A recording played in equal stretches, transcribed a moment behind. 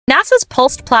NASA's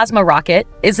pulsed plasma rocket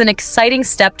is an exciting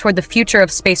step toward the future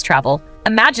of space travel.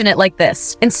 Imagine it like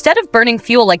this. Instead of burning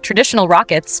fuel like traditional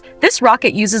rockets, this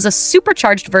rocket uses a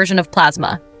supercharged version of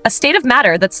plasma, a state of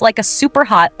matter that's like a super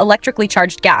hot, electrically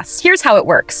charged gas. Here's how it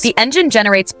works. The engine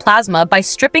generates plasma by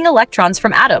stripping electrons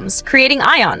from atoms, creating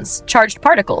ions, charged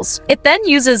particles. It then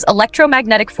uses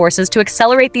electromagnetic forces to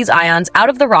accelerate these ions out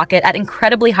of the rocket at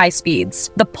incredibly high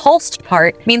speeds. The pulsed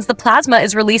part means the plasma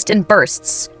is released in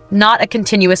bursts, not a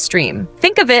continuous stream.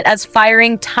 Think of it as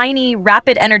firing tiny,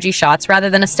 rapid energy shots rather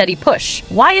than a steady push.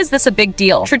 Why is this a big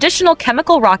deal? Traditional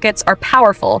chemical rockets are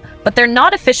powerful, but they're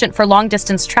not efficient for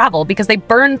long-distance travel because they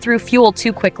burn through fuel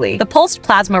too quickly. The pulsed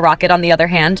plasma rocket, on the other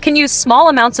hand, can use small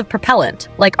amounts of propellant,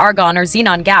 like argon or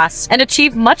xenon gas, and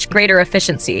achieve much greater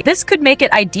efficiency. This could make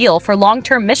it ideal for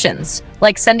long-term missions,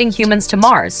 like sending humans to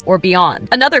Mars or beyond.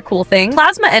 Another cool thing,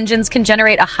 plasma engines can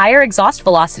generate a higher exhaust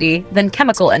velocity than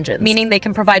chemical engines, meaning they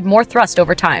can provide more thrust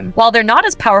over time. While they're not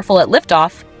as powerful at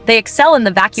liftoff, they excel in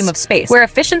the vacuum of space, where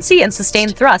efficiency and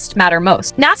sustained thrust matter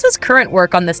most. NASA's current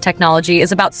work on this technology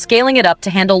is about scaling it up to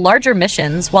handle larger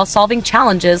missions while solving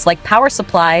challenges like power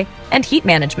supply and heat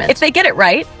management. If they get it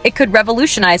right, it could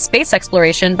revolutionize space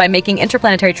exploration by making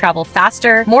interplanetary travel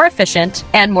faster, more efficient,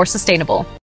 and more sustainable.